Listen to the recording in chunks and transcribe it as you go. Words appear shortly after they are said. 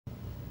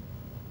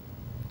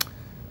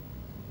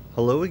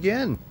Hello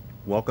again.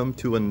 Welcome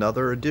to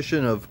another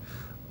edition of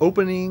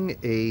opening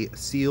a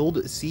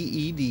sealed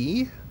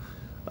CED.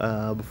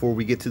 Before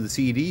we get to the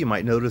CED, you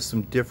might notice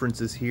some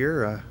differences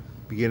here.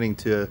 Beginning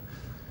to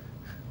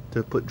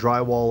put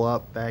drywall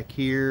up back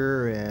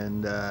here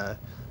and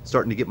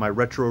starting to get my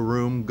retro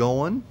room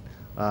going.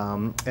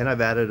 And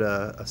I've added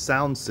a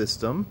sound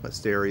system, a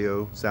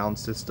stereo sound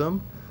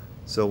system.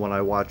 So when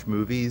I watch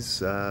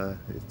movies,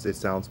 it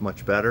sounds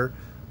much better.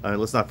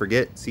 Let's not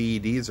forget,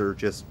 CEDs are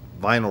just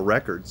vinyl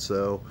records,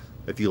 so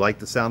if you like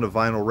the sound of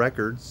vinyl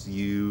records,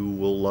 you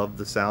will love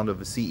the sound of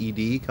a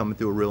CED coming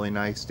through a really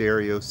nice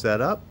stereo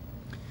setup.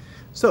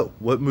 So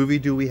what movie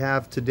do we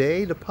have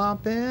today to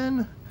pop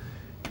in?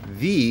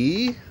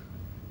 The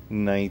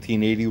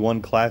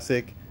 1981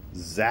 classic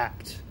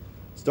Zapped,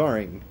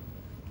 starring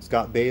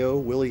Scott Baio,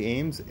 Willie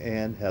Ames,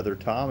 and Heather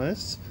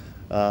Thomas.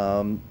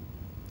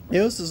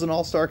 This is an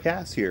all-star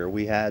cast here.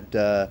 We had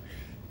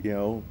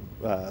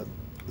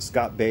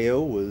Scott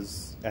Baio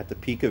was at the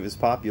peak of his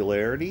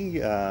popularity,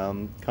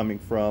 coming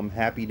from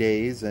Happy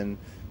Days and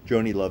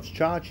Joni Loves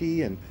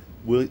Chachi, and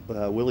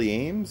Willie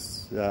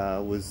Ames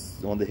was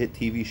on the hit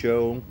TV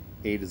show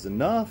 8 is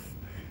Enough.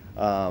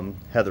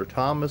 Heather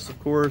Thomas, of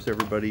course,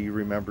 everybody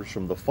remembers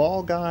from The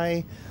Fall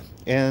Guy.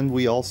 And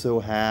we also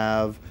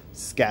have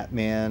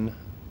Scatman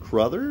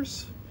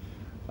Crothers.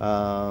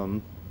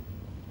 And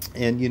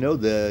you know,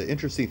 the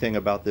interesting thing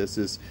about this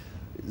is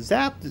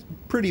Zapped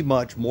pretty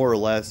much, more or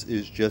less,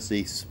 is just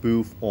a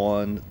spoof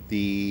on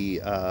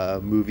the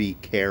movie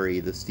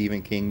Carrie, the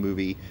Stephen King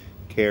movie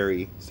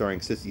Carrie, starring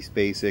Sissy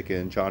Spacek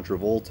and John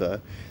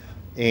Travolta.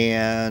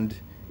 And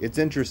it's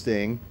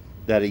interesting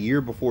that a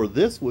year before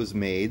this was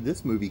made,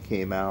 this movie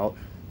came out,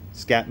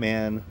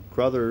 Scatman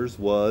Crothers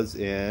was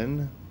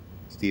in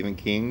Stephen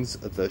King's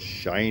The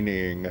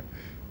Shining.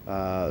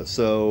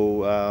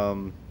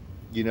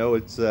 You know,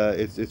 it's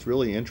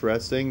really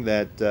interesting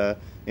that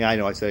yeah, I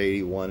know I said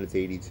 81, it's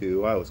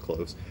 82, I was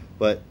close,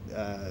 but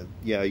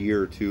yeah, a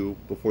year or two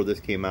before this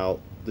came out,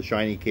 The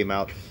Shining came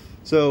out.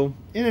 So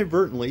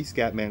inadvertently,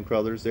 Scatman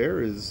Crothers there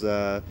is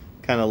kind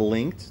of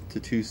linked to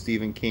two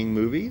Stephen King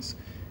movies,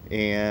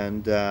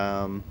 and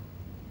I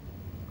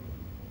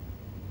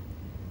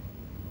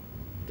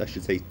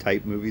should say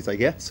type movies, I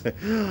guess.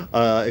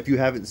 If you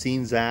haven't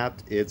seen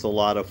Zapped, it's a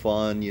lot of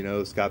fun. You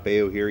know, Scott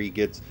Baio here, he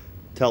gets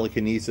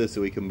telekinesis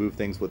so he can move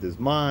things with his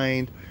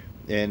mind,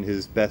 and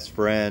his best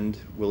friend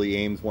Willie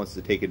Ames wants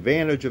to take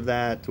advantage of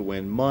that to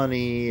win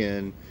money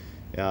and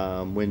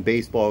win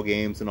baseball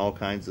games and all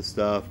kinds of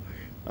stuff.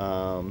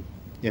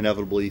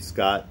 Inevitably,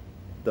 Scott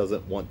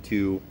doesn't want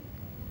to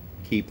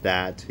keep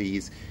that.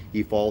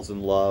 He falls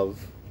in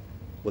love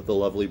with the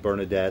lovely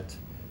Bernadette,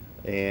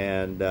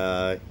 and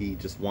he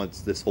just wants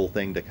this whole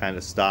thing to kind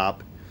of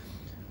stop.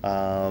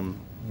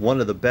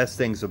 One of the best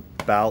things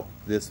about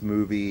this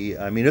movie,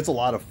 I mean, it's a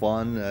lot of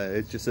fun.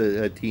 It's just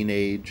a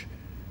teenage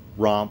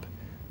romp,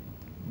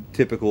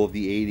 typical of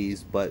the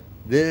 80s, but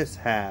this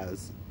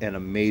has an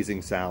amazing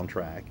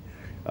soundtrack.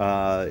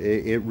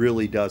 It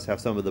really does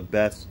have some of the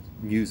best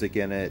music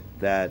in it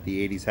that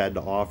the 80s had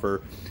to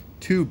offer.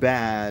 Too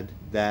bad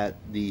that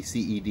the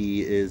CED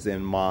is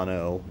in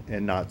mono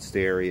and not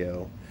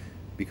stereo,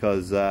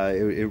 because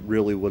it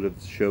really would have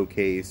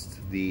showcased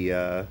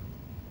the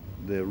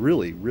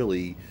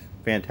really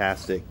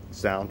fantastic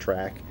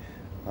soundtrack.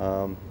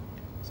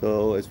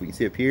 So as we can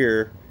see up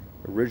here,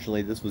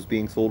 originally this was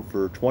being sold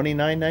for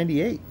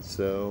 $29.98,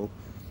 so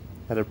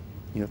had a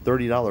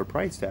 $30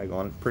 price tag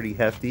on it. Pretty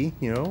hefty,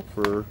 you know,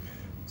 for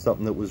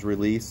something that was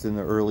released in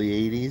the early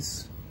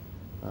 80s.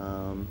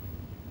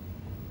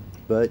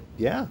 But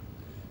yeah,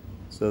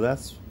 so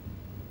that's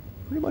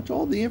pretty much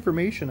all the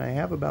information I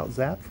have about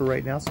Zapped for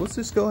right now. So let's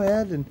just go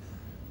ahead and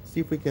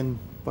see if we can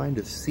find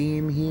a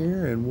seam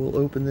here, and we'll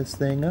open this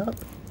thing up.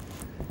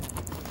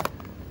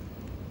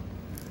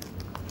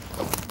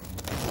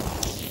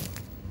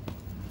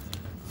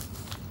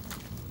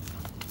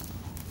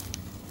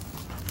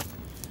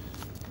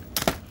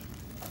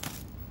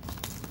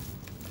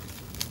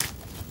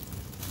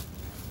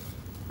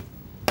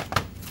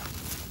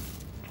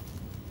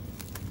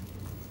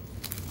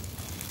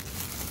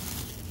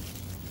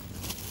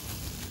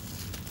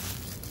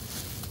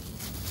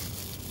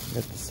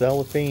 Got the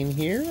cellophane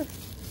here,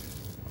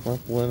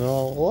 crumpling it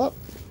all up.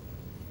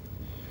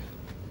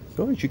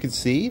 So as you can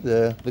see,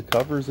 the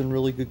cover's in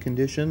really good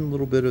condition. A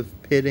little bit of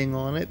pitting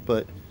on it,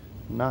 but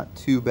not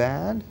too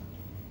bad.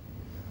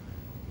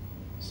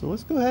 So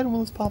let's go ahead and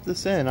let's pop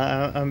this in.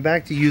 I'm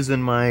back to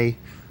using my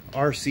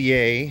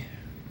RCA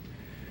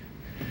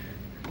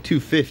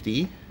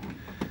 250.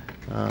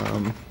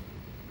 I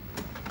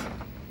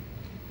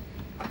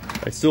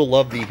still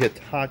love the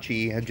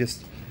Hitachi. I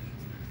just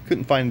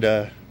couldn't find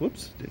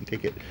whoops, didn't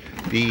take it,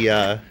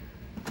 the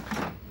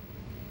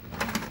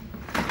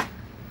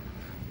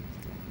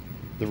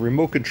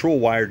remote control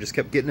wire just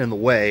kept getting in the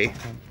way.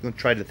 I'm going to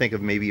try to think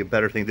of maybe a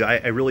better thing.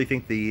 I really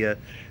think the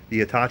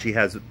Hitachi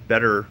has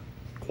better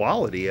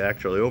quality,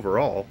 actually,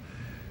 overall.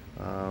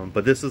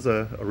 But this is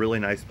a really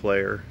nice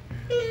player,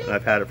 and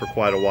I've had it for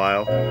quite a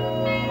while.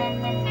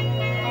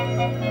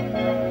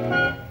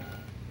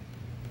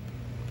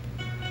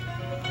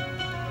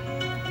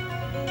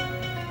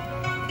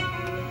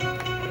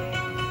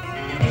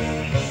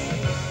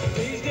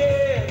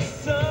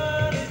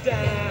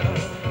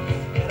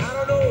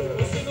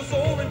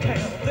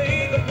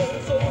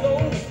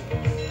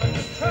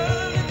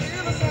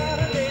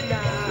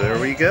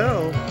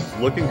 go. It's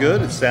looking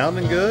good. It's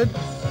sounding good.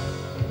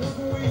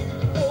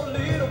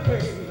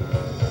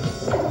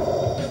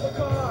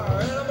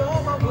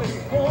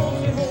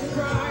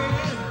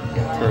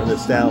 Turn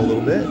this down a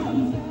little bit.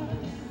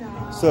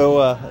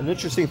 So an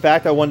interesting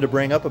fact I wanted to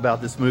bring up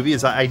about this movie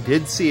is I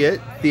did see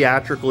it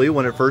theatrically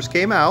when it first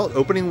came out,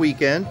 opening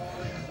weekend.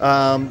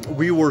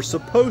 We were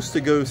supposed to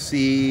go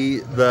see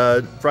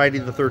the Friday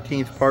the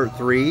 13th Part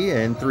 3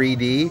 in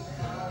 3D.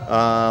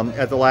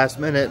 At the last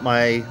minute,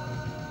 my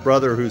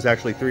brother, who's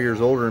actually 3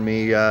 years older than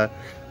me,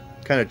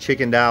 kind of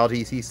chickened out.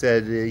 He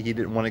said he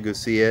didn't want to go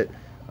see it.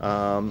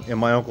 And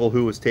my uncle,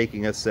 who was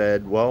taking us,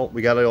 said, well,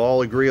 we got to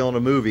all agree on a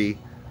movie,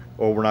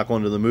 or we're not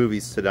going to the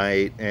movies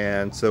tonight.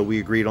 And so we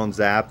agreed on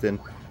Zapped,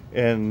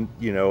 and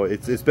you know,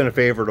 it's been a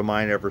favorite of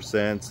mine ever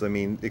since. I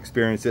mean,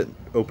 experienced it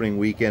opening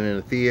weekend in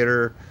a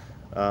theater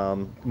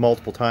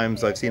multiple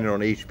times. I've seen it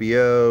on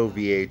HBO,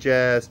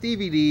 VHS,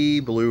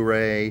 DVD,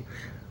 Blu-ray,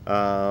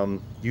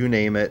 you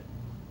name it,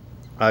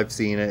 I've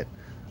seen it.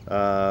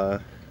 All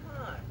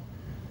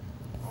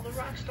the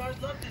rock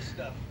stars love this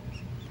stuff.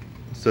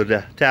 So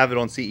to have it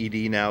on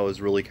CED now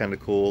is really kind of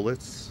cool.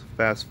 Let's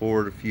fast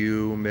forward a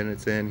few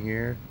minutes in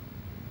here.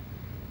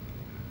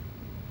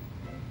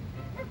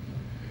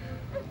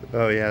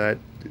 Oh yeah, that.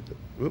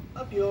 Whoop.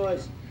 Up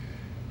yours.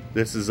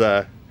 This is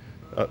a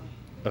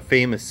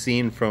famous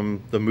scene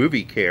from the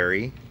movie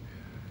Carrie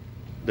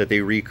that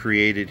they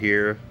recreated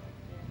here,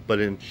 but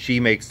she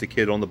makes the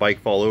kid on the bike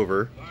fall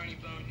over.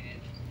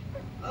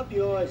 Up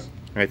yours.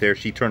 Right there,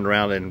 she turned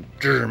around and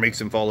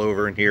makes him fall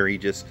over, and here he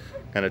just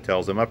kind of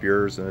tells him up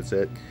yours, and that's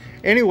it.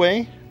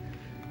 Anyway,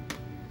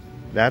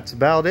 that's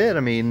about it. I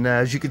mean,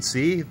 as you can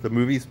see, the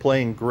movie's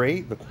playing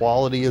great. The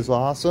quality is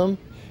awesome.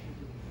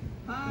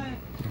 Hi.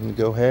 I'm gonna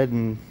go ahead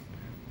and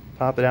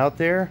pop it out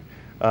there.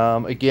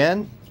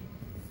 Again,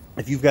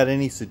 if you've got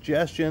any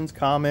suggestions,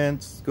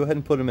 comments, go ahead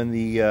and put them in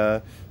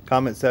the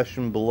comment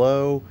section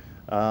below.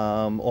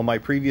 On my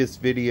previous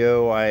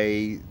video,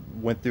 I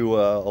went through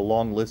a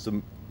long list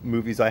of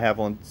movies I have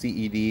on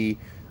CED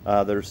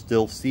that are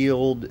still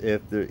sealed.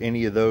 If there are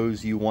any of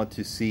those you want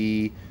to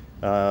see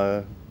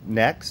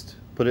next,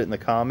 put it in the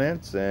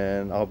comments,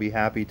 and I'll be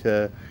happy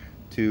to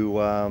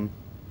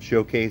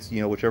showcase,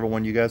 you know, whichever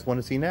one you guys want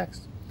to see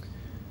next.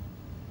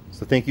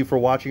 So thank you for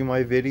watching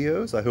my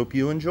videos. I hope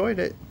you enjoyed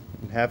it,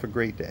 and have a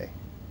great day.